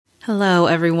Hello,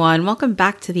 everyone. Welcome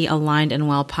back to the Aligned and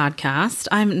Well podcast.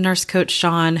 I'm Nurse Coach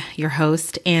Shawn, your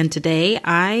host, and today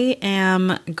I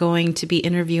am going to be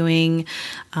interviewing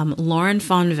Lauren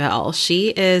Fonville. She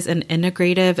is an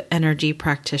integrative energy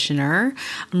practitioner.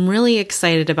 I'm really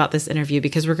excited about this interview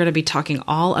because we're going to be talking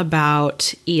all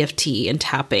about EFT and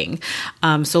tapping.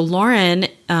 So Lauren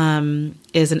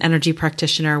is an energy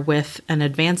practitioner with an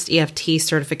advanced EFT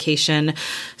certification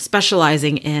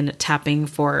specializing in tapping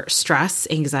for stress,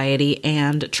 anxiety,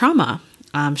 and trauma.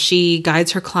 She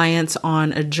guides her clients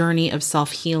on a journey of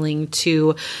self-healing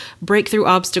to break through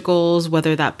obstacles,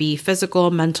 whether that be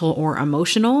physical, mental, or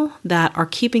emotional, that are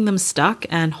keeping them stuck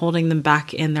and holding them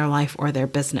back in their life or their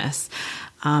business.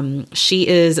 She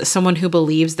is someone who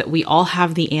believes that we all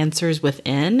have the answers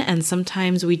within, and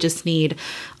sometimes we just need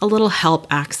a little help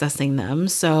accessing them.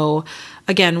 So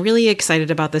again, really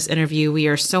excited about this interview. We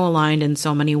are so aligned in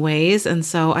so many ways. And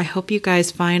so I hope you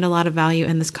guys find a lot of value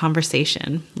in this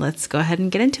conversation. Let's go ahead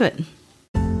and get into it.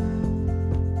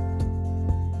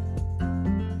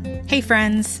 Hey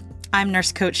friends, I'm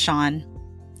Nurse Coach Shawn,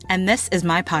 and this is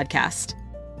my podcast.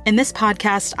 In this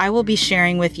podcast, I will be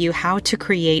sharing with you how to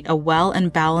create a well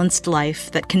and balanced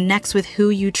life that connects with who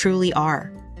you truly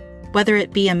are. Whether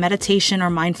it be a meditation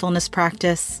or mindfulness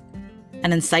practice,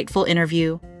 an insightful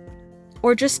interview,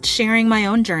 or just sharing my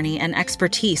own journey and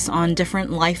expertise on different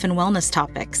life and wellness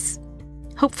topics.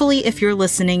 Hopefully, if you're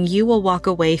listening, you will walk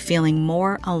away feeling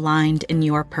more aligned in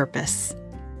your purpose.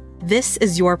 This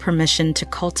is your permission to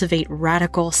cultivate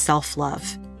radical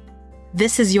self-love.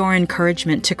 This is your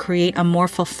encouragement to create a more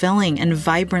fulfilling and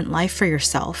vibrant life for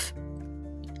yourself.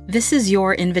 This is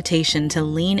your invitation to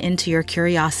lean into your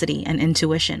curiosity and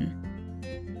intuition.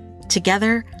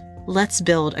 Together, let's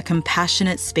build a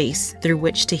compassionate space through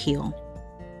which to heal.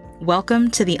 Welcome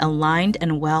to the Aligned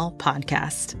and Well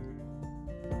podcast.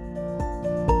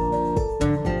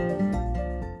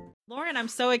 Lauren, I'm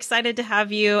so excited to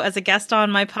have you as a guest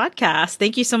on my podcast.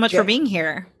 Thank you so much for being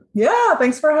here. Yeah,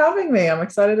 thanks for having me. I'm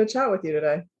excited to chat with you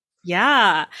today.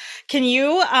 Yeah. Can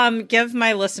you give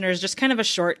my listeners just kind of a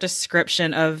short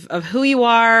description of who you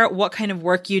are, what kind of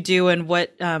work you do, and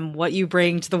what you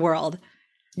bring to the world?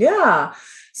 Yeah.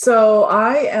 So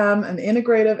I am an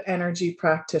integrative energy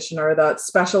practitioner that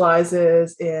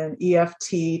specializes in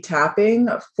EFT tapping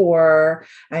for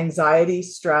anxiety,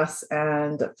 stress,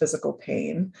 and physical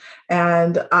pain.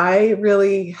 And I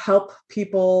really help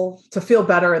people to feel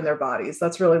better in their bodies.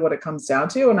 That's really what it comes down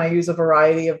to. And I use a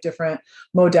variety of different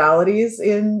modalities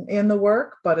in the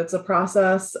work, but it's a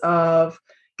process of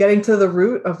getting to the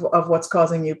root of what's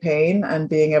causing you pain and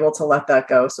being able to let that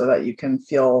go so that you can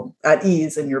feel at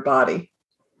ease in your body.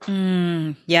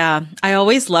 Yeah. I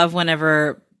always love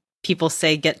whenever people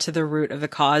say get to the root of the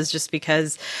cause, just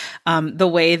because the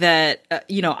way that,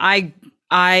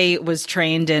 I was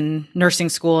trained in nursing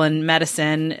school and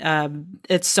medicine.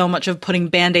 It's so much of putting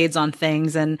Band-Aids on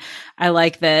things. And I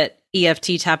like that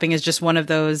EFT tapping is just one of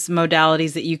those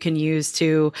modalities that you can use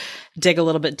to dig a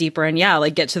little bit deeper and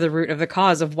get to the root of the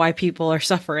cause of why people are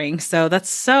suffering. So that's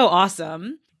so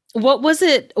awesome. What was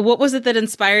it that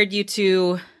inspired you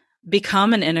to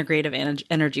become an integrative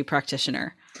energy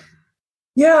practitioner?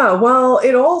 Yeah, well,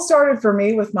 it all started for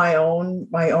me with my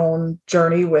own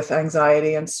journey with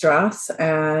anxiety and stress.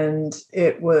 And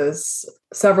it was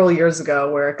several years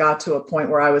ago where it got to a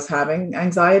point where I was having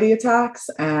anxiety attacks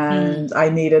and I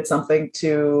needed something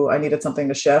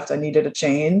to shift. I needed a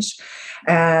change.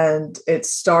 And it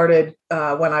started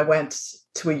when I went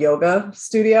to a yoga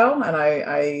studio, and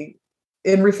I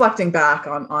in reflecting back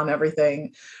on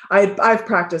everything, I've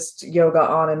practiced yoga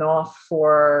on and off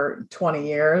for 20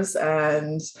 years,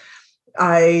 and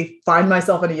I find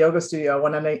myself in a yoga studio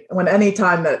when any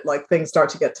time that like things start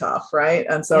to get tough, right?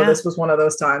 And so this was one of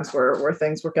those times where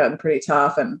things were getting pretty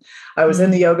tough, and I was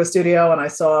in the yoga studio and I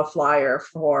saw a flyer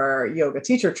for yoga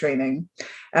teacher training,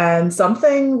 and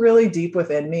something really deep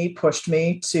within me pushed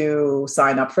me to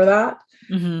sign up for that.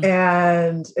 Mm-hmm.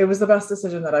 And it was the best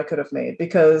decision that I could have made,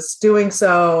 because doing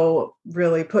so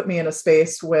really put me in a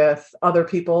space with other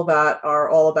people that are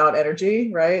all about energy,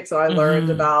 right? So I learned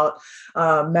about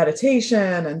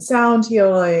meditation and sound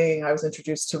healing. I was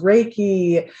introduced to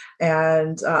Reiki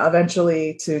and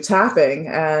eventually to tapping.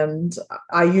 And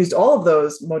I used all of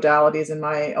those modalities in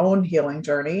my own healing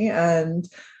journey. And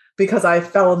because I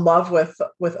fell in love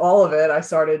with all of it, I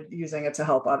started using it to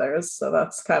help others. So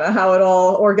that's kind of how it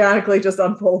all organically just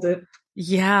unfolded.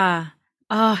 Yeah.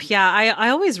 Oh, yeah. I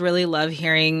always really love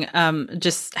hearing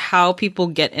just how people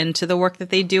get into the work that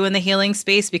they do in the healing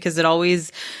space, because it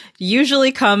always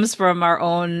usually comes from our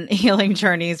own healing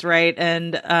journeys, right?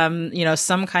 And,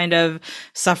 some kind of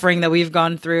suffering that we've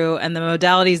gone through and the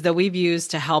modalities that we've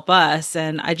used to help us.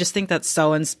 And I just think that's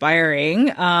so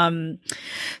inspiring.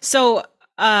 So,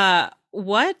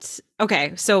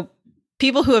 okay. So,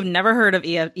 people who have never heard of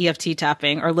EFT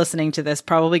tapping are listening to this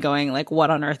probably going like, what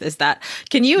on earth is that?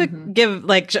 Can you give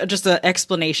like just an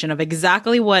explanation of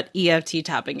exactly what EFT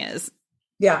tapping is?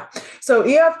 Yeah. So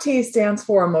EFT stands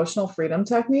for Emotional Freedom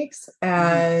Techniques,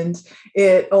 and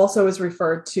it also is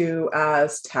referred to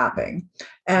as tapping.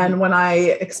 And when I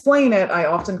explain it, I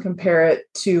often compare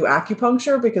it to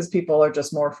acupuncture because people are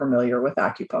just more familiar with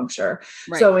acupuncture.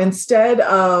 Right. So instead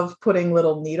of putting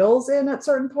little needles in at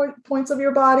certain points of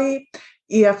your body,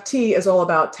 EFT is all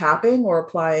about tapping or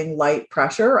applying light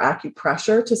pressure or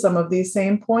acupressure to some of these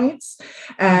same points.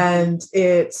 And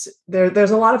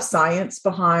there's a lot of science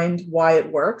behind why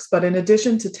it works. But in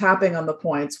addition to tapping on the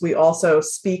points, we also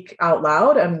speak out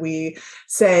loud and we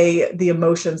say the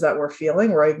emotions that we're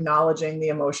feeling. We're acknowledging the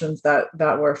emotions that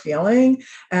we're feeling.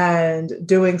 And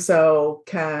doing so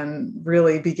can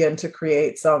really begin to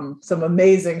create some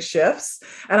amazing shifts.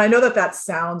 And I know that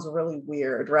sounds really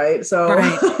weird, right? So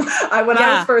when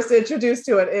I was first introduced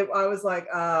to it, I was like,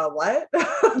 what?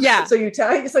 Yeah. So you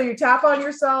tap on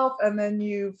yourself and then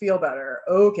you feel better.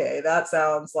 Okay. That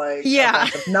sounds like a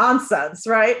bunch of nonsense,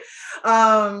 right?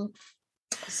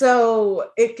 So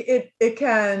EFT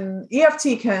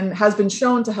has been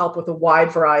shown to help with a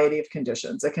wide variety of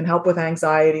conditions. It can help with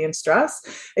anxiety and stress.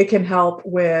 It can help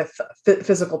with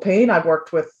physical pain. I've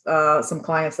worked with some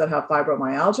clients that have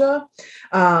fibromyalgia.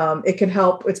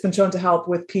 It's been shown to help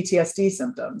with PTSD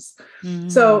symptoms.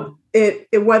 So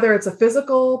whether it's a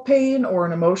physical pain or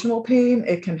an emotional pain,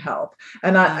 it can help.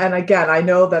 And again, I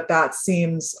know that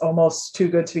seems almost too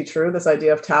good to be true. This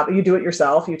idea of tap, you do it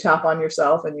yourself, you tap on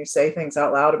yourself and you say things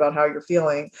out loud about how you're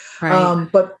feeling. Right.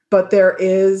 But there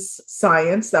is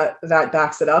science that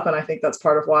backs it up. And I think that's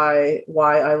part of why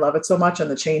I love it so much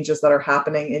and the changes that are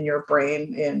happening in your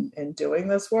brain in doing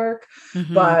this work.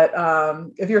 But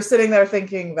if you're sitting there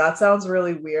thinking that sounds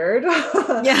really weird,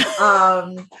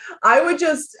 I would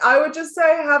just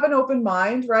say have an open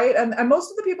mind, right? And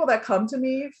most of the people that come to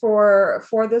me for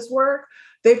this work,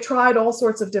 they've tried all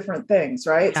sorts of different things,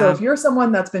 right? Yeah. So if you're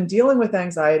someone that's been dealing with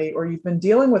anxiety or you've been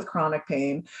dealing with chronic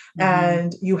pain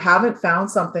and you haven't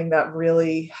found something that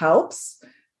really helps,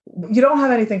 you don't have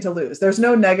anything to lose. There's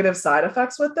no negative side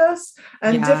effects with this,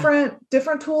 and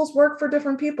different tools work for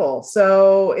different people.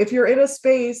 So if you're in a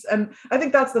space, and I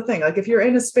think that's the thing, like if you're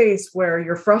in a space where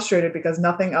you're frustrated because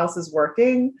nothing else is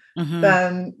working,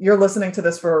 then you're listening to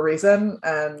this for a reason,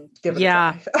 and give it a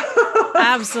try.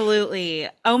 Absolutely.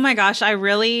 Oh my gosh.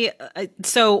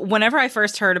 So whenever I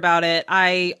first heard about it,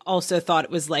 I also thought it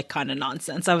was like kind of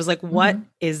nonsense. I was like, what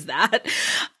is that?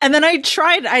 And then I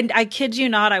tried, I kid you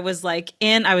not, I was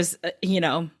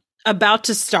about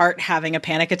to start having a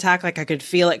panic attack. Like I could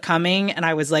feel it coming, and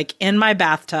I was like in my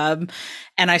bathtub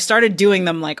and I started doing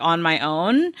them like on my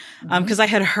own. Cause I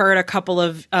had heard a couple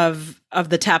of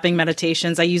the tapping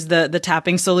meditations. I used the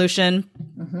tapping solution.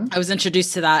 I was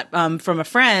introduced to that, from a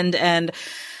friend, and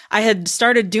I had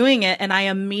started doing it, and I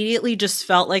immediately just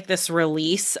felt like this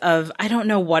release of, I don't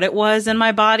know what it was in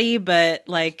my body, but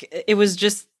like, it was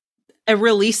just a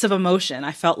release of emotion.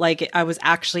 I felt like I was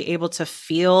actually able to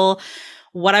feel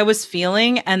what I was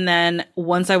feeling. And then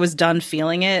once I was done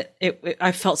feeling it,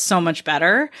 I felt so much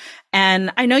better.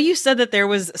 And I know you said that there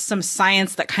was some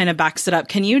science that kind of backs it up.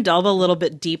 Can you delve a little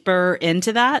bit deeper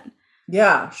into that?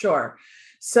 Yeah, sure.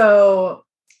 So,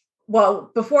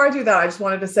 well, before I do that, I just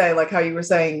wanted to say, like how you were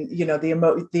saying,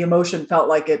 the emotion felt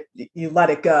like you let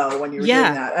it go when you were doing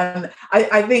that. And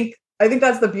I think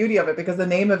that's the beauty of it, because the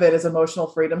name of it is Emotional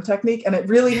Freedom Technique. And it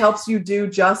really helps you do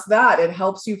just that. It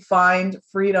helps you find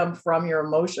freedom from your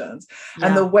emotions. Yeah.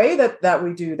 And the way that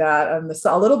we do that, and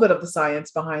a little bit of the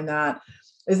science behind that,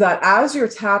 is that as you're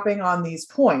tapping on these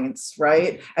points,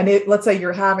 right? And let's say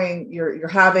you're having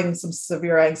some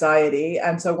severe anxiety.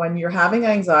 And so when you're having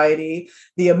anxiety,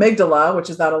 the amygdala,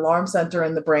 which is that alarm center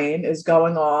in the brain, is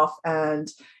going off,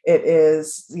 and it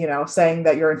is, saying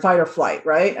that you're in fight or flight,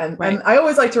 right? And I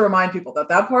always like to remind people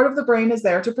that part of the brain is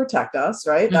there to protect us,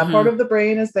 right? That part of the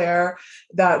brain is there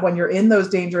that when you're in those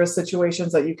dangerous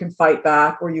situations that you can fight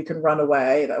back, or you can run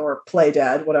away or play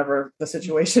dead, whatever the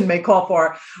situation may call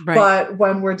for. Right. But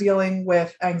when we're dealing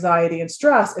with anxiety and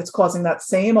stress, it's causing that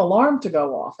same alarm to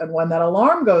go off. And when that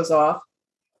alarm goes off,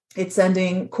 it's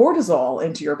sending cortisol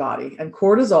into your body, and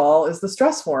cortisol is the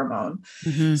stress hormone.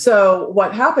 Mm-hmm. So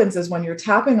what happens is when you're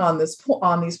tapping on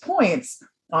these points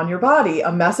on your body,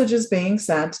 a message is being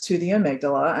sent to the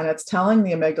amygdala, and it's telling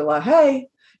the amygdala, hey,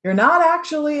 you're not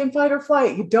actually in fight or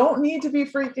flight. You don't need to be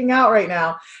freaking out right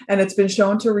now. And it's been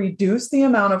shown to reduce the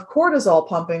amount of cortisol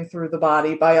pumping through the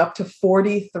body by up to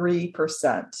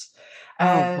 43%.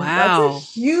 And that's a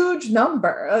huge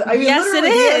number. I mean, yes, it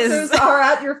is. The answers are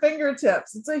at your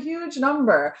fingertips. It's a huge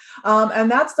number.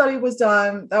 And that study was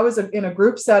done, that was in a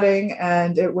group setting,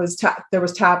 and it was there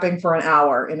was tapping for an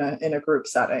hour in a group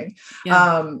setting.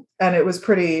 Yeah. And it was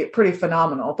pretty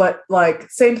phenomenal. But like,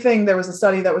 same thing, there was a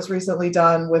study that was recently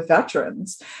done with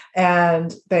veterans,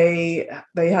 and they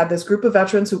had this group of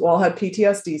veterans who all had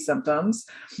PTSD symptoms,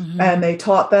 and they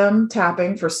taught them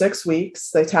tapping for 6 weeks.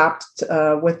 They tapped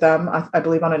with them, I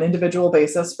believe, on an individual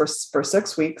basis for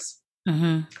 6 weeks.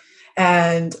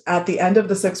 And at the end of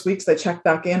the 6 weeks, they checked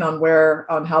back in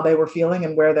on how they were feeling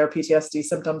and where their PTSD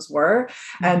symptoms were.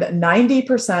 And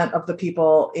 90% of the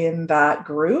people in that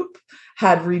group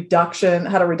had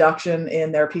a reduction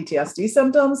in their PTSD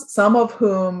symptoms, some of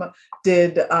whom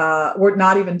were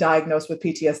not even diagnosed with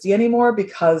PTSD anymore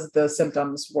because the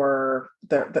symptoms were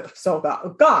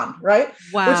gone, right?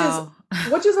 Wow.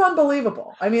 Which is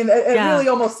unbelievable. I mean, it really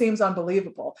almost seems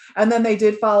unbelievable. And then they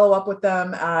did follow up with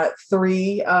them at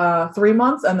 3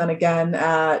 months, and then again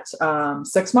at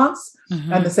 6 months.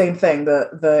 And the same thing.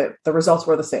 The results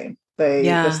were the same.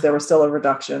 There was still a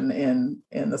reduction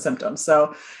in the symptoms.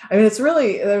 So, I mean, it's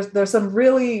really, there's some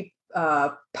really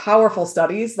powerful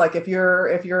studies. Like if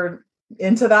you're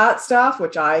into that stuff,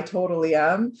 which I totally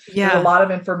am, there's a lot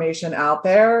of information out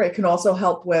there. It can also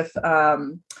help with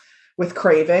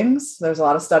cravings. There's a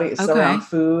lot of studies around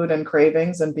food and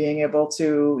cravings and being able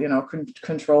to,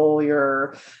 control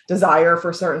your desire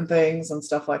for certain things and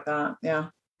stuff like that. Yeah.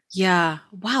 Yeah.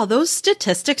 Wow. Those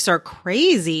statistics are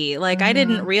crazy. Like I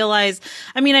didn't realize,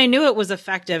 I mean, I knew it was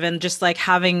effective, and just like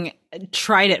having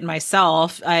tried it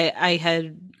myself,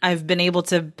 I've been able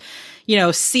to,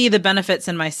 see the benefits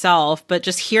in myself, but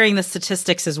just hearing the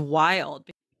statistics is wild.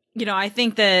 I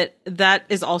think that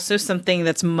is also something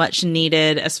that's much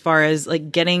needed as far as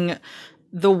like getting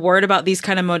the word about these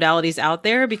kind of modalities out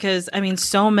there, because I mean,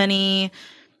 so many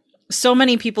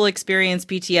people experience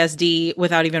PTSD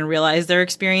without even realize they're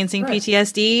experiencing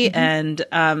PTSD. And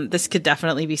this could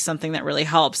definitely be something that really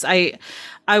helps. I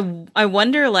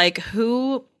wonder, like,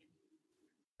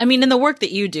 in the work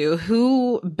that you do,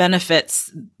 who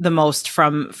benefits the most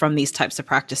from these types of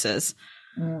practices?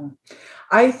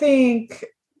 I think,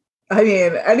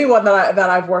 anyone that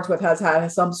I've worked with has had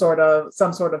some sort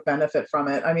of benefit from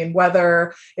it. I mean,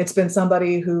 whether it's been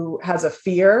somebody who has a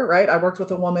fear, right? I worked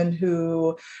with a woman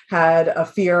who had a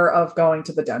fear of going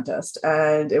to the dentist,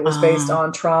 and it was based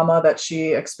on trauma that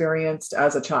she experienced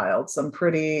as a child, some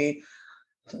pretty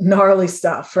gnarly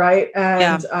stuff, right?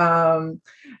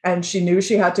 And she knew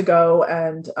she had to go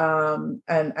and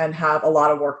have a lot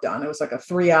of work done. It was like a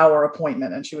 3-hour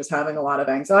appointment, and she was having a lot of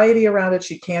anxiety around it.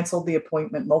 She canceled the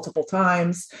appointment multiple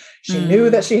times. She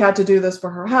knew that she had to do this for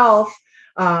her health.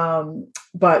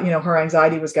 But her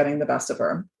anxiety was getting the best of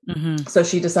her. So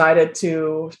she decided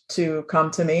to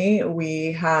come to me.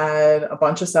 We had a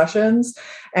bunch of sessions,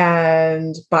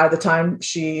 and by the time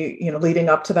she, leading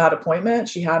up to that appointment,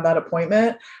 she had that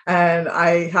appointment, and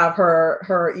I have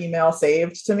her email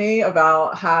saved to me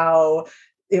about how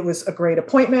it was a great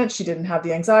appointment. She didn't have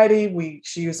the anxiety.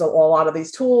 She used a lot of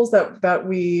these tools that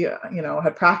we,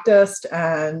 had practiced,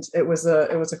 and it was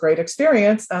a great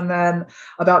experience. And then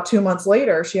about 2 months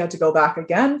later, she had to go back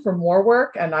again for more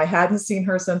work, and I hadn't seen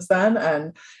her since then.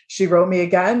 And she wrote me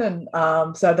again and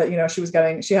said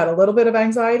that, she had a little bit of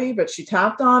anxiety, but she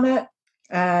tapped on it,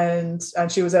 and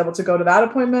she was able to go to that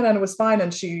appointment, and it was fine.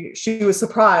 And she was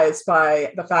surprised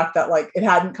by the fact that like it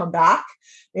hadn't come back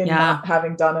in not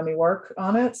having done any work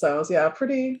on it. So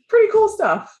pretty cool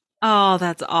stuff. Oh,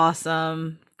 that's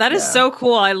awesome. That is so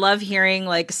cool. I love hearing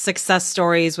like success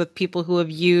stories with people who have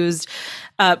used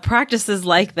practices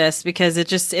like this, because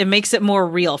it makes it more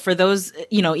real for those,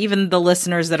 even the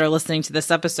listeners that are listening to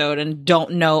this episode and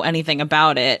don't know anything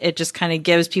about it. It just kind of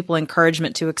gives people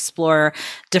encouragement to explore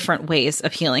different ways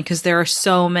of healing, because there are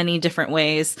so many different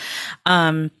ways.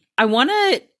 I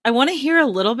want to hear a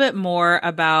little bit more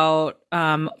about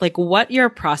like what your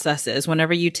process is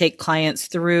whenever you take clients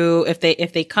through, if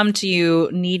they come to you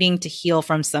needing to heal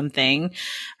from something.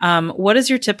 What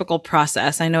is your typical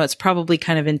process? I know it's probably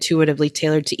kind of intuitively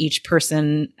tailored to each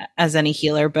person as any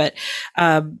healer, but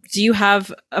do you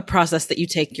have a process that you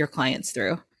take your clients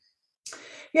through?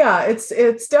 Yeah,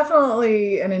 it's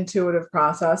definitely an intuitive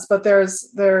process, but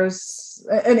there's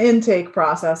an intake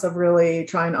process of really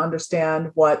trying to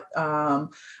understand what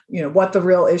what the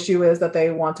real issue is that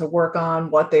they want to work on,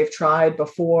 what they've tried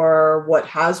before, what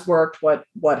has worked, what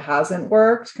hasn't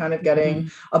worked, kind of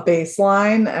getting a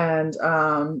baseline and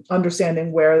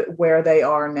understanding where they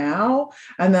are now,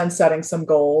 and then setting some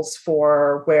goals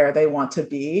for where they want to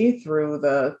be through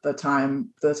the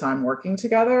time working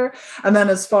together. And then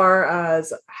as far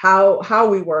as how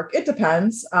we work, it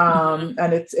depends.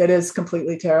 And it is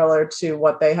completely tailored to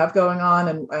what they have going on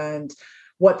and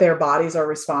what their bodies are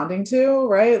responding to,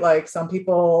 right? Like some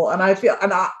people, and I feel,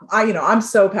 and I'm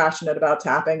so passionate about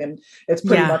tapping, and it's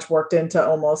pretty much worked into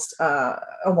almost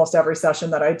every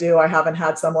session that I do. I haven't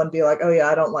had someone be like, oh yeah,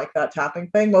 I don't like that tapping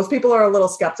thing. Most people are a little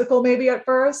skeptical maybe at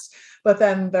first, but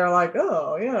then they're like,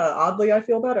 oh yeah, oddly, I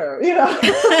feel better,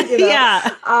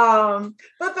 Yeah.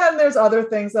 But then there's other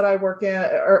things that I work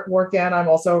in. I'm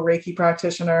also a Reiki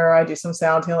practitioner. I do some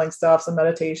sound healing stuff, some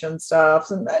meditation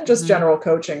stuff, and just general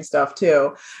coaching stuff too.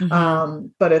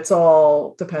 But it's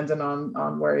all dependent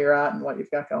on where you're at and what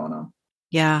you've got going on.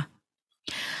 Yeah.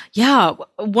 Yeah.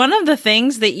 One of the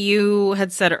things that you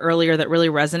had said earlier that really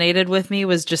resonated with me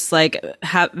was just like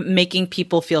making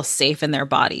people feel safe in their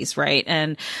bodies. Right.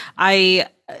 And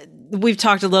we've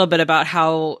talked a little bit about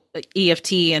how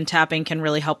EFT and tapping can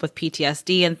really help with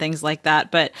PTSD and things like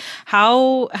that. But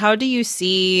how do you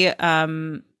see,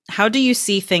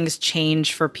 things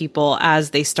change for people as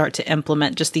they start to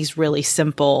implement just these really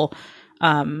simple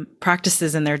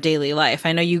practices in their daily life?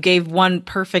 I know you gave one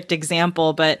perfect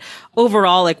example, but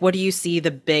overall, like, what do you see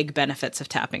the big benefits of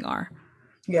tapping are?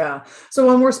 Yeah. So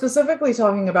when we're specifically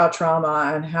talking about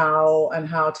trauma and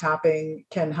how tapping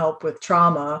can help with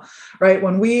trauma, right?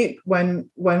 When we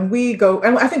go,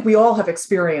 and I think we all have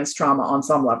experienced trauma on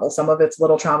some level. Some of it's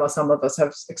little trauma. Some of us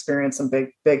have experienced some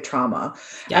big trauma.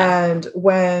 Yeah. And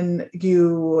when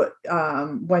you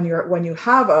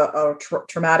have a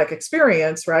traumatic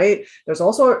experience, right? There's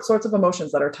all sorts of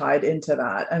emotions that are tied into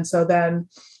that. And so then,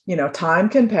 time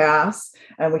can pass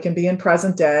and we can be in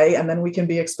present day, and then we can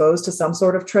be exposed to some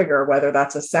sort of trigger, whether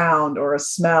that's a sound or a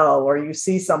smell, or you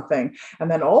see something. And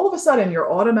then all of a sudden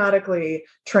you're automatically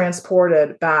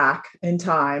transported back in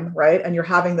time, right? And you're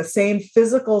having the same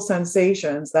physical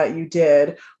sensations that you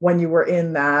did when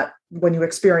you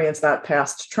experienced that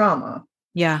past trauma.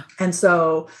 Yeah. And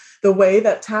so the way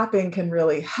that tapping can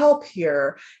really help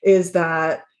here is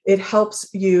that it helps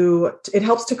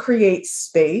to create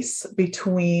space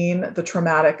between the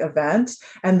traumatic event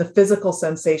and the physical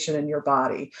sensation in your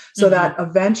body, so that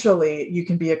eventually you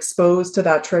can be exposed to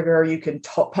that trigger. You can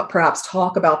perhaps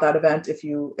talk about that event if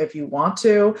you want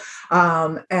to,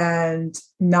 and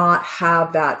not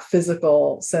have that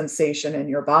physical sensation in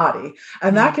your body.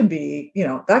 And that can be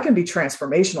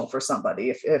transformational for somebody.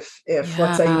 If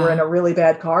let's say you were in a really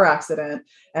bad car accident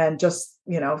and just,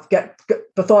 get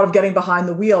the thought of getting behind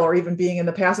the wheel or even being in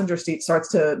the passenger seat starts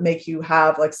to make you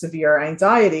have like severe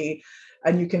anxiety,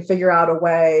 and you can figure out a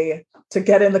way to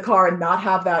get in the car and not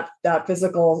have that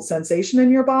physical sensation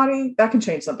in your body, that can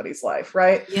change somebody's life.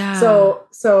 Right. Yeah.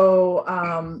 So,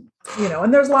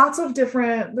 and there's lots of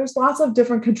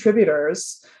different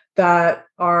contributors that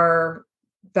are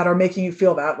making you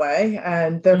feel that way.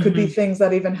 And there could be things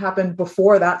that even happened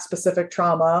before that specific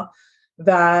trauma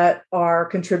that are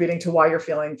contributing to why you're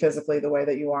feeling physically the way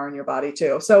that you are in your body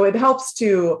too. So it helps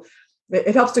to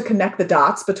connect the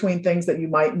dots between things that you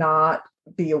might not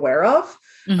be aware of,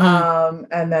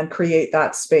 and then create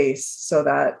that space so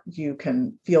that you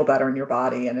can feel better in your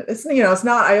body. And it's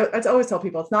not, I always tell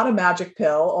people, it's not a magic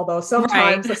pill, although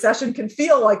sometimes the session can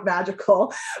feel like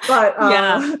magical, but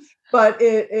but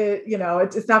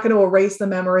it's not going to erase the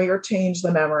memory or change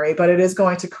the memory, but it is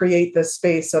going to create this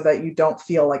space so that you don't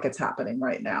feel like it's happening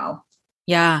right now.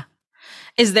 Yeah.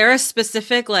 Is there a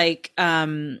specific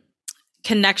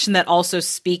connection that also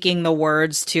speaking the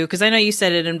words too? Because I know you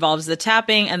said it involves the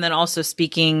tapping and then also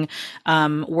speaking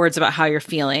words about how you're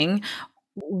feeling.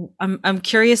 I'm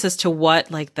curious as to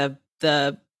what like the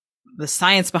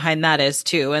science behind that is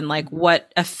too, and like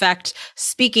what effect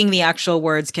speaking the actual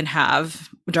words can have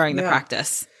during the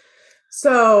practice.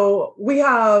 So we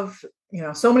have,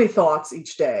 so many thoughts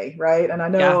each day, right? And I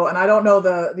know, and I don't know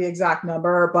the exact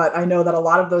number, but I know that a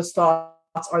lot of those thoughts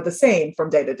are the same from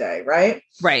day to day, right?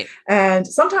 Right. And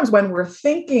sometimes when we're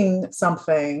thinking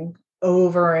something,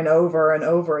 over and over and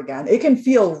over again, it can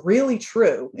feel really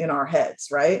true in our heads,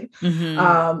 right?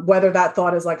 Whether that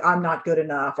thought is like, I'm not good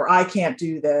enough, or I can't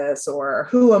do this, or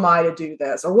who am I to do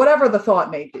this, or whatever the thought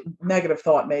may be, negative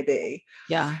thought may be.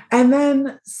 Yeah. And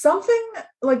then something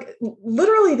like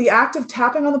literally the act of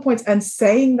tapping on the points and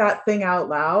saying that thing out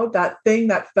loud, that thing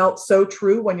that felt so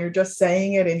true when you're just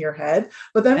saying it in your head.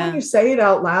 But then when you say it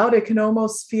out loud, it can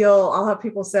almost feel, I'll have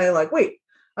people say like, wait,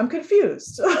 I'm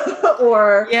confused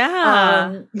or,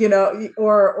 you know,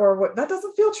 or what, that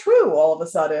doesn't feel true all of a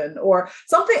sudden, or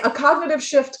something, a cognitive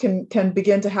shift can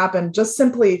begin to happen just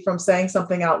simply from saying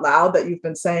something out loud that you've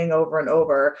been saying over and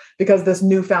over, because this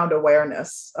newfound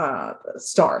awareness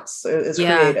is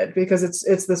created, because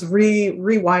it's this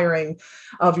rewiring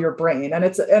of your brain. And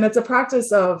it's a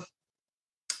practice of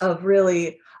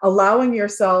really allowing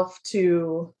yourself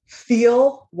to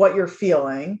feel what you're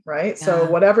feeling, right? Yeah. So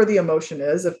whatever the emotion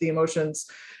is, if the emotion's,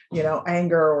 you know,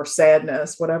 anger or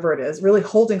sadness, whatever it is, really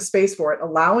holding space for it,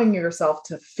 allowing yourself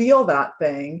to feel that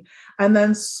thing, and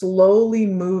then slowly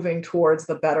moving towards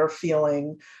the better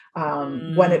feeling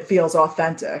when it feels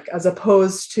authentic, as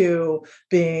opposed to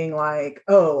being like,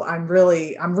 oh, I'm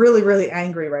really, really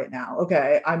angry right now.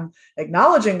 Okay. I'm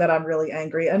acknowledging that I'm really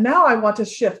angry, and now I want to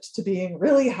shift to being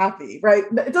really happy, right?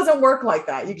 It doesn't work like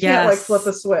that. You can't like flip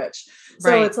a switch.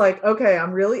 So it's like, okay,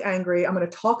 I'm really angry. I'm going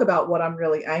to talk about what I'm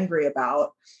really angry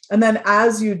about. And then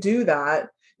as you do that,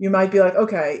 you might be like,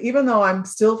 okay, even though I'm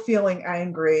still feeling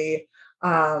angry,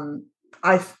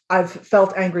 I've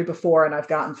felt angry before and I've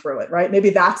gotten through it, right?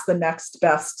 Maybe that's the next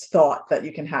best thought that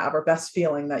you can have, or best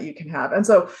feeling that you can have. And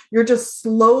so you're just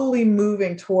slowly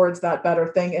moving towards that better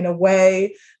thing in a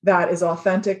way that is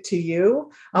authentic to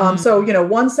you. So, you know,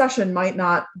 one session might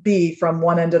not be from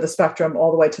one end of the spectrum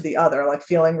all the way to the other, like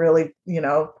feeling really, you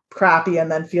know, crappy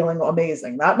and then feeling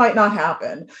amazing. That might not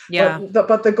happen. Yeah.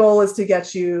 But the goal is to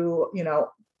get you, you know,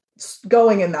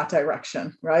 going in that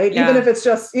direction, right? Yeah. Even if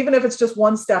it's just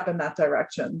one step in that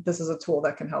direction, this is a tool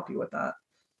that can help you with that.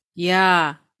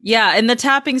 Yeah. Yeah. In the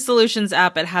Tapping Solutions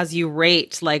app, it has you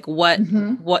rate like what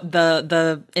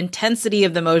the intensity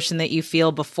of the emotion that you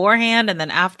feel beforehand and then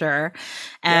after.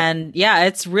 And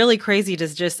it's really crazy to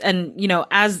just, and you know,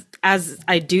 as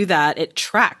I do that, it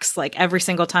tracks like every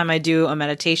single time I do a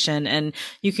meditation, and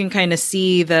you can kind of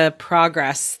see the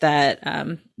progress that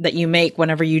you make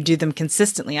whenever you do them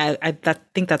consistently. I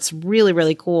think that's really,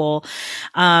 really cool.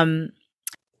 The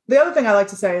other thing I like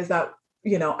to say is that,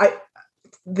 you know,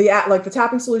 the app, like the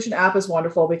Tapping Solution app, is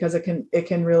wonderful because it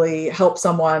can really help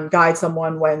someone, guide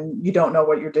someone when you don't know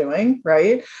what you're doing,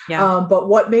 right? Yeah. But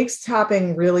what makes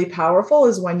tapping really powerful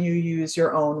is when you use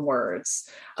your own words,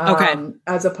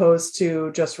 as opposed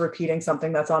to just repeating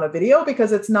something that's on a video,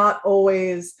 because it's not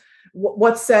always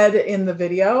what's said in the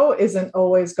video isn't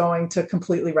always going to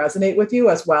completely resonate with you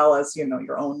as well as, you know,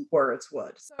 your own words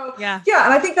would. So yeah.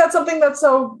 And I think that's something that's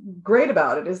so great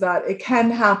about it, is that it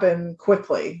can happen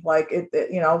quickly. Like it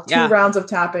you know, 2 rounds of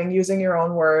tapping using your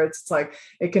own words. It's like,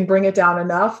 it can bring it down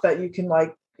enough that you can,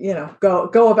 like, you know,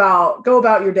 go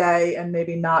about your day and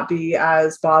maybe not be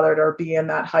as bothered or be in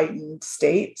that heightened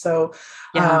state. So,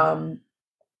 and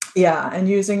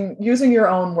using your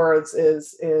own words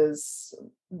is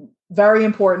very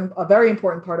important, a very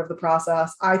important part of the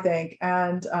process, I think.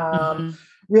 And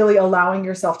really allowing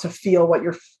yourself to feel what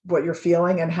you're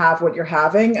feeling and have what you're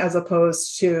having, as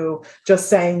opposed to just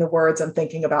saying the words and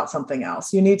thinking about something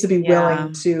else. You need to be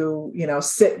willing to, you know,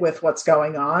 sit with what's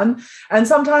going on. And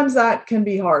sometimes that can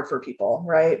be hard for people,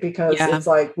 right? Because it's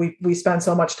like we spend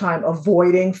so much time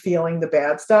avoiding feeling the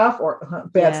bad stuff, or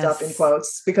bad stuff in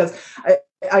quotes, because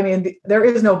I mean, there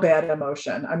is no bad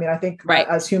emotion. I mean, I think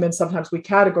as humans, sometimes we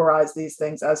categorize these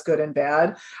things as good and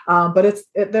bad, but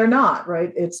they're not,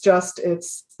 right?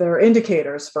 They're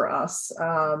indicators for us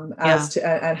as to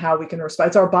and how we can respond.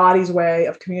 It's our body's way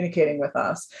of communicating with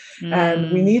us,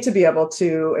 and we need to be able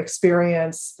to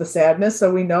experience the sadness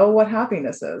so we know what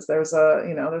happiness is. There's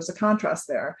a contrast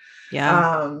there.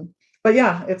 But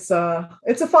yeah, it's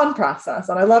a fun process,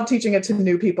 and I love teaching it to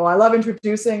new people. I love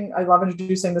introducing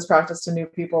this practice to new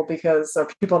people, because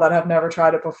of people that have never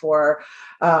tried it before,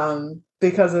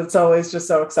 because it's always just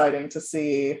so exciting to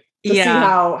see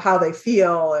how they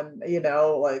feel, and, you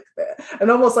know, like,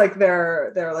 and almost like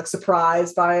they're like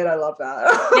surprised by it. I love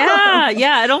that.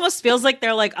 It almost feels like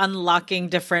they're like unlocking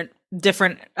different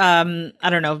I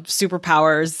don't know,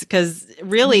 superpowers, because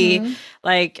really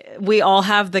like we all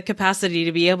have the capacity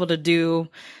to be able to do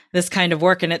this kind of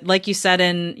work, and it, like you said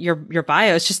in your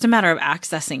bio, it's just a matter of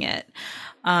accessing it.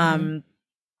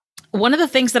 One of the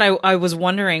things that I was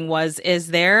wondering was, is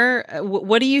there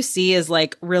what do you see as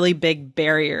like really big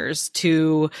barriers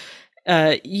to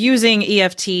using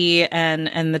EFT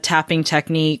and the tapping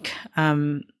technique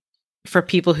for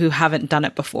people who haven't done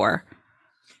it before?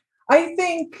 I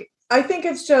think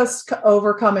it's just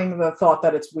overcoming the thought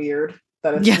that it's weird,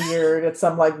 weird. It's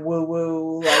some like woo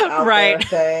woo, like out there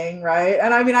thing. Right.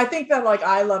 And I mean, I think that like,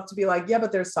 I love to be like, yeah,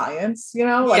 but there's science,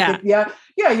 like,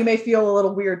 you may feel a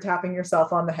little weird tapping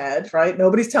yourself on the head. Right.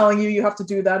 Nobody's telling you have to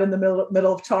do that in the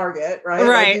middle of Target. Right.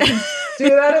 Right. Like, you can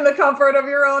do that in the comfort of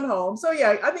your own home. So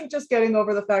yeah, I think just getting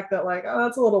over the fact that like, oh,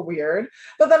 that's a little weird.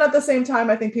 But then at the same time,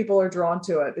 I think people are drawn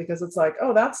to it because it's like,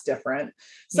 oh, that's different.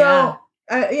 So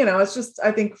it's just,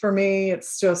 I think for me,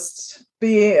 it's just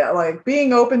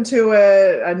being open to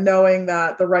it and knowing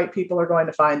that the right people are going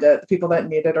to find it. The people that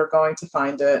need it are going to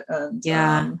find it. And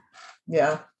yeah.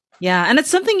 And it's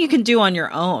something you can do on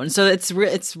your own. So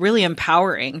it's really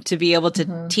empowering to be able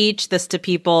to teach this to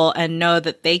people and know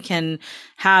that they can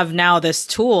have now this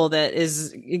tool that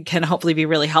can hopefully be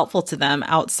really helpful to them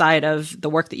outside of the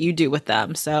work that you do with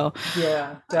them. So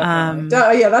yeah,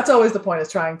 definitely. That's always the point,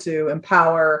 is trying to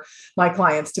empower my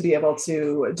clients to be able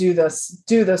to do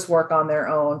this work on their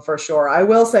own, for sure. I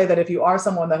will say that if you are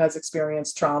someone that has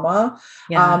experienced trauma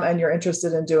and you're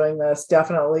interested in doing this,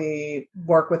 definitely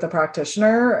work with a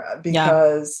practitioner,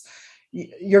 because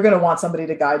you're going to want somebody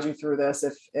to guide you through this.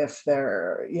 If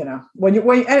they're, when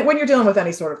you're dealing with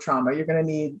any sort of trauma, you're going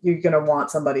to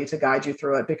want somebody to guide you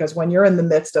through it, because when you're in the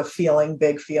midst of feeling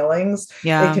big feelings,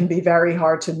 it can be very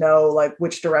hard to know like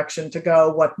which direction to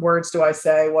go. What words do I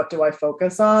say? What do I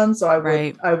focus on? So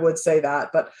I would say that,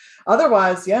 but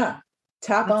otherwise,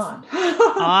 tap on.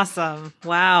 Awesome.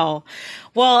 Wow.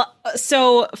 Well,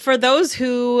 so for those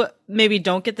who maybe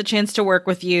don't get the chance to work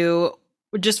with you,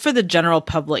 just for the general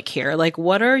public here, like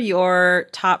what are your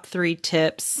top 3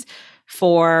 tips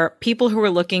for people who are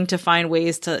looking to find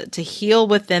ways to heal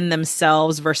within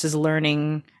themselves versus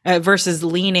learning versus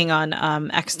leaning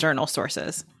on external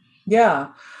sources? Yeah.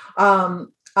 I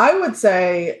would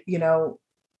say,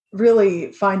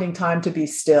 really finding time to be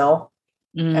still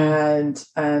and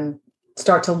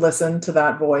start to listen to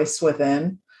that voice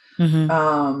within.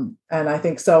 And I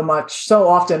think so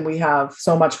often we have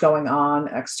so much going on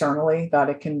externally that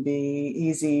it can be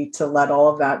easy to let all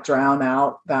of that drown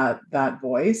out that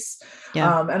voice.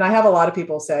 And I have a lot of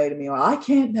people say to me, well, I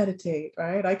can't meditate,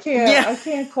 right? I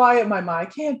can't quiet my mind.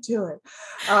 I can't do it.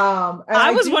 And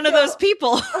I was one of those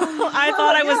people. I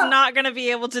thought I was not going to be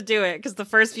able to do it, because the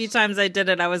first few times I did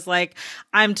it, I was like,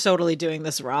 I'm totally doing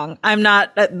this wrong. I'm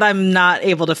not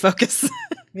able to focus.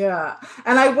 Yeah.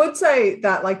 And I would say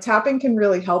that like tapping can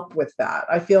really help with that.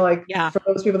 I feel like for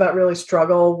those people that really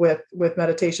struggle with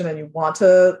meditation and you want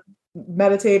to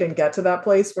meditate and get to that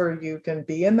place where you can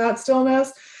be in that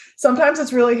stillness, sometimes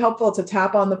it's really helpful to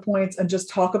tap on the points and just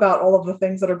talk about all of the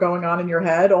things that are going on in your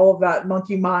head, all of that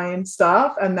monkey mind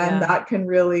stuff. And then that can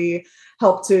really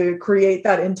help to create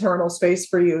that internal space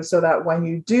for you, so that when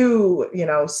you do,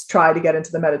 try to get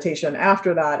into the meditation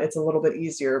after that, it's a little bit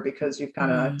easier because you've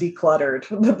kind of decluttered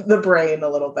the brain a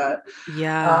little bit.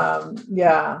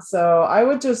 So I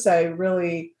would just say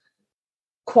really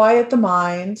quiet the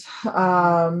mind,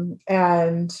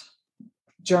 and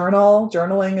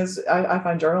journaling is, I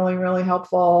find journaling really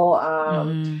helpful.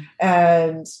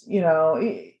 And,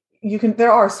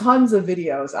 there are tons of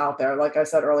videos out there, like I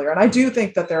said earlier. And I do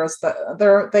think that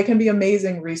they can be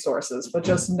amazing resources, but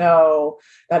just know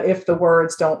that if the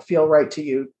words don't feel right to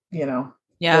you,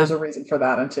 there's a reason for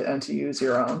that, and to use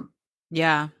your own.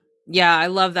 Yeah. Yeah. I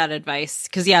love that advice.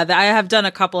 Cause I have done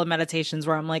a couple of meditations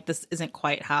where I'm like, this isn't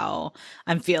quite how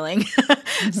I'm feeling.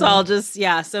 So I'll just,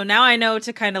 so now I know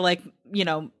to kind of like,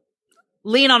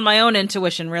 lean on my own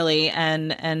intuition really,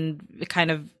 and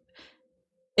kind of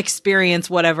experience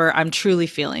whatever I'm truly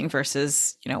feeling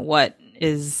versus, what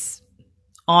is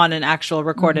on an actual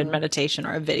recorded meditation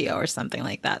or a video or something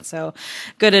like that. So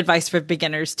good advice for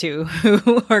beginners too,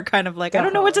 who are kind of like, I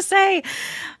don't know what to say.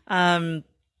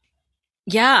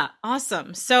 Yeah.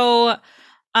 Awesome. So,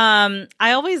 I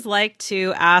always like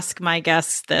to ask my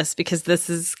guests this, because this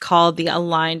is called the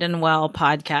Aligned and Well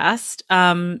podcast.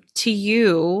 To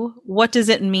you, what does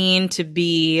it mean to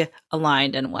be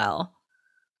aligned and well?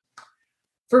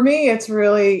 For me, it's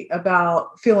really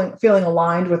about feeling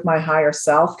aligned with my higher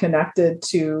self, connected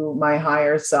to my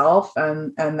higher self.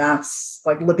 And that's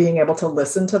like being able to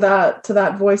listen to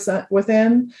that voice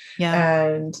within,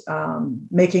 and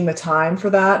making the time for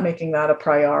that, making that a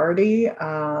priority.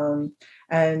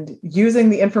 And using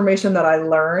the information that I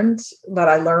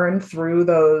learned through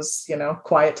those,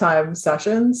 quiet time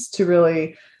sessions to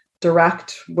really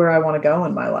direct where I want to go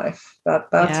in my life.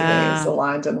 That to me is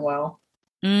aligned and well.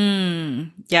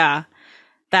 Yeah.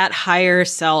 that higher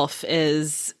self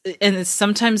is, and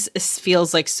sometimes it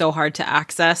feels like so hard to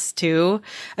access too,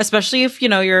 especially if,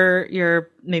 you're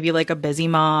maybe like a busy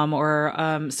mom or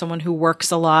someone who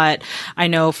works a lot. I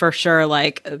know for sure,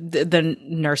 like the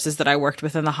nurses that I worked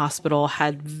with in the hospital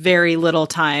had very little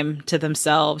time to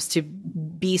themselves to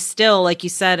be still, like you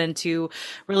said, and to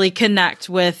really connect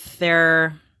with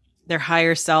their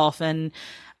higher self. And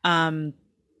I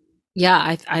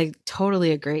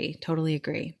totally agree. Totally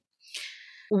agree.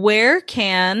 Where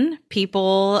can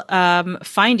people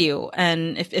find you?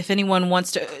 And if anyone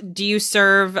wants to, do you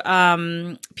serve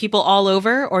people all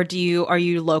over, or are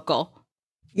you local?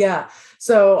 Yeah.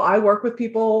 So I work with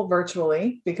people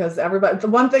virtually because everybody, the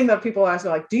one thing that people ask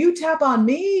me, like, do you tap on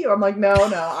me? Or I'm like, no,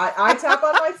 I tap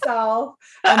on myself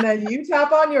and then you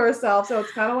tap on yourself. So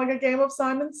it's kind of like a game of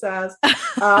Simon Says.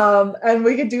 And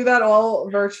we could do that all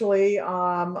virtually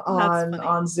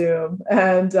on Zoom.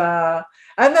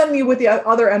 And then with the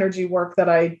other energy work that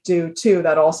I do too,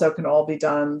 that also can all be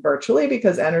done virtually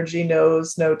because energy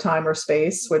knows no time or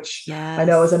space, which I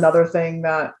know is another thing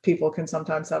that people can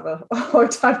sometimes have a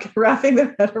hard time wrapping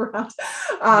their head around.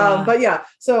 But yeah,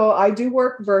 so I do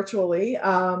work virtually.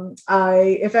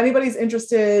 If anybody's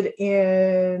interested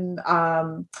in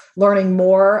learning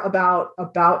more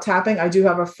about tapping, I do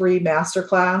have a free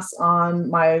masterclass on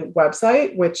my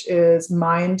website, which is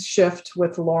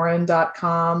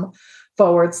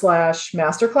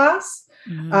mindshiftwithlauren.com/masterclass.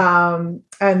 Mm-hmm.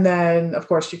 And then of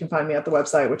course you can find me at the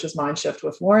website, which is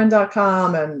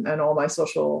mindshiftwithlauren.com, and all my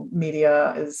social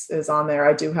media is on there.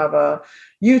 I do have a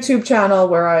YouTube channel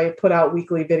where I put out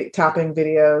weekly tapping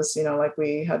videos, like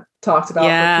we had talked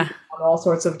about, for people on all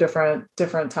sorts of different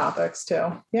topics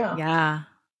too. Yeah.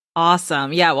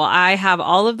 Awesome. Yeah. Well, I have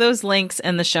all of those links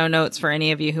in the show notes for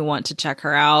any of you who want to check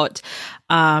her out.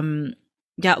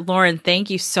 Lauren, thank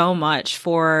you so much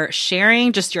for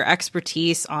sharing just your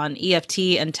expertise on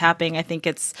EFT and tapping. I think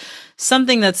it's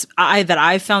something that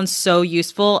I've found so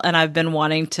useful, and I've been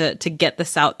wanting to get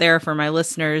this out there for my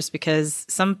listeners because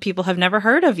some people have never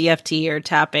heard of EFT or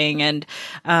tapping, and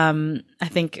I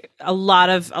think a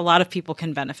lot of people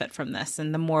can benefit from this.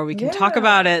 And the more we can talk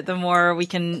about it, the more we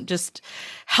can just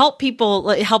help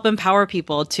empower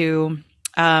people to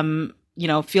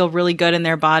feel really good in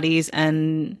their bodies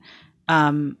and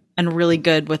really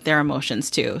good with their emotions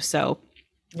too. So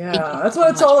that's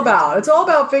what it's all about. It's all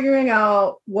about figuring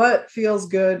out what feels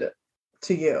good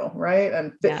to you, right?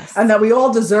 And that we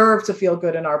all deserve to feel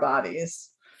good in our bodies.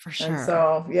 For sure. And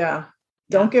so,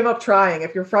 don't give up trying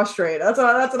if you're frustrated.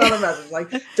 That's another message.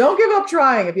 Like, don't give up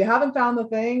trying. If you haven't found the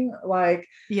thing,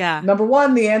 number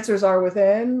one, the answers are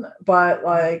within, but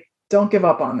don't give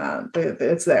up on that.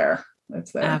 It's there.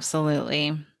 It's there.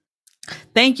 Absolutely.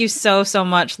 Thank you so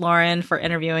much, Lauren, for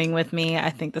interviewing with me. I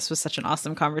think this was such an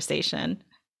awesome conversation.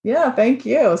 Yeah, thank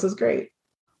you. This is great.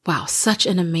 Wow, such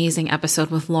an amazing episode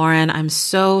with Lauren. I'm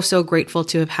so grateful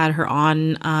to have had her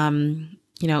on.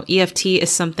 EFT is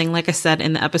something, like I said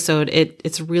in the episode,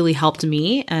 it's really helped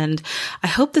me. And I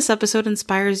hope this episode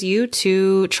inspires you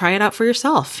to try it out for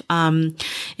yourself.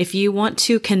 If you want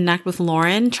to connect with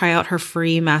Lauren, try out her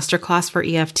free masterclass for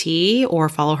EFT or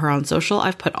follow her on social.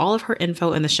 I've put all of her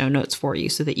info in the show notes for you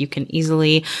so that you can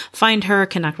easily find her,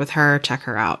 connect with her, check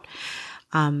her out.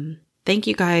 Thank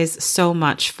you guys so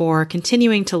much for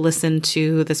continuing to listen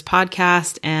to this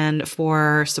podcast and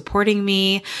for supporting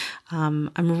me. I'm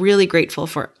really grateful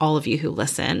for all of you who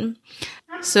listen.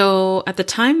 So at the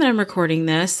time that I'm recording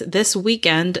this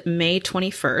weekend, May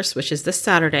 21st, which is this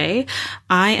Saturday,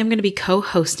 I am going to be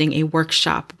co-hosting a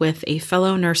workshop with a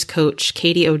fellow nurse coach,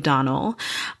 Katie O'Donnell.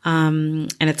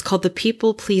 And it's called The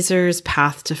People Pleaser's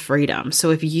Path to Freedom. So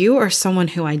if you are someone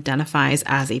who identifies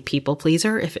as a people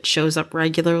pleaser, if it shows up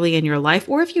regularly in your life,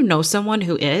 or if you know someone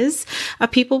who is a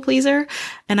people pleaser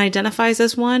and identifies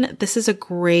as one, this is a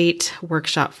great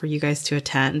workshop for you guys to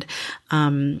attend.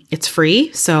 It's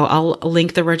free. So I'll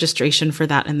link the registration for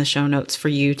that in the show notes for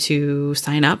you to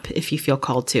sign up if you feel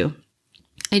called to.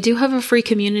 I do have a free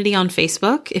community on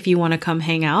Facebook if you want to come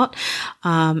hang out.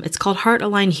 It's called Heart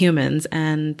Aligned Humans,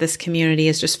 and this community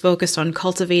is just focused on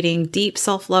cultivating deep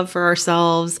self-love for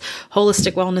ourselves,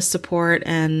 holistic wellness support,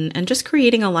 and just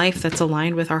creating a life that's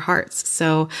aligned with our hearts.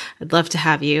 So I'd love to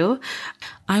have you.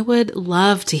 I would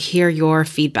love to hear your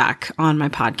feedback on my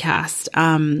podcast.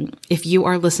 If you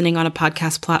are listening on a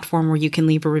podcast platform where you can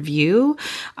leave a review,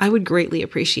 I would greatly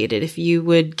appreciate it if you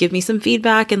would give me some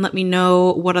feedback and let me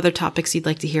know what other topics you'd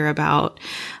like to hear about.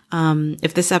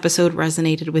 If this episode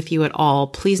resonated with you at all,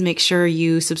 please make sure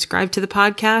you subscribe to the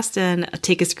podcast and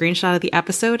take a screenshot of the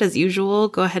episode. As usual,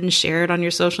 go ahead and share it on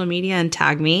your social media and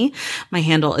tag me. My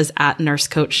handle is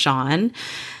 @NurseCoachSean.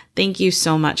 Thank you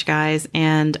so much, guys.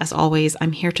 And as always,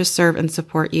 I'm here to serve and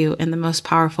support you in the most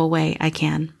powerful way I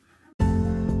can.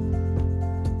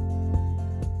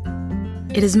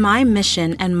 It is my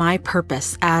mission and my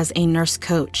purpose as a nurse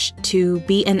coach to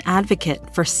be an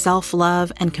advocate for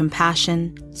self-love and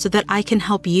compassion so that I can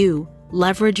help you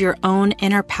leverage your own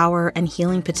inner power and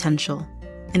healing potential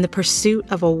in the pursuit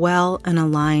of a well and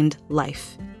aligned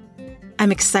life.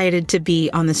 I'm excited to be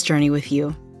on this journey with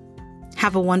you.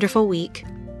 Have a wonderful week.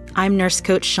 I'm Nurse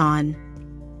Coach Shawn.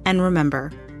 And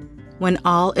remember, when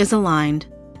all is aligned,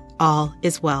 all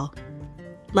is well.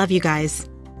 Love you guys.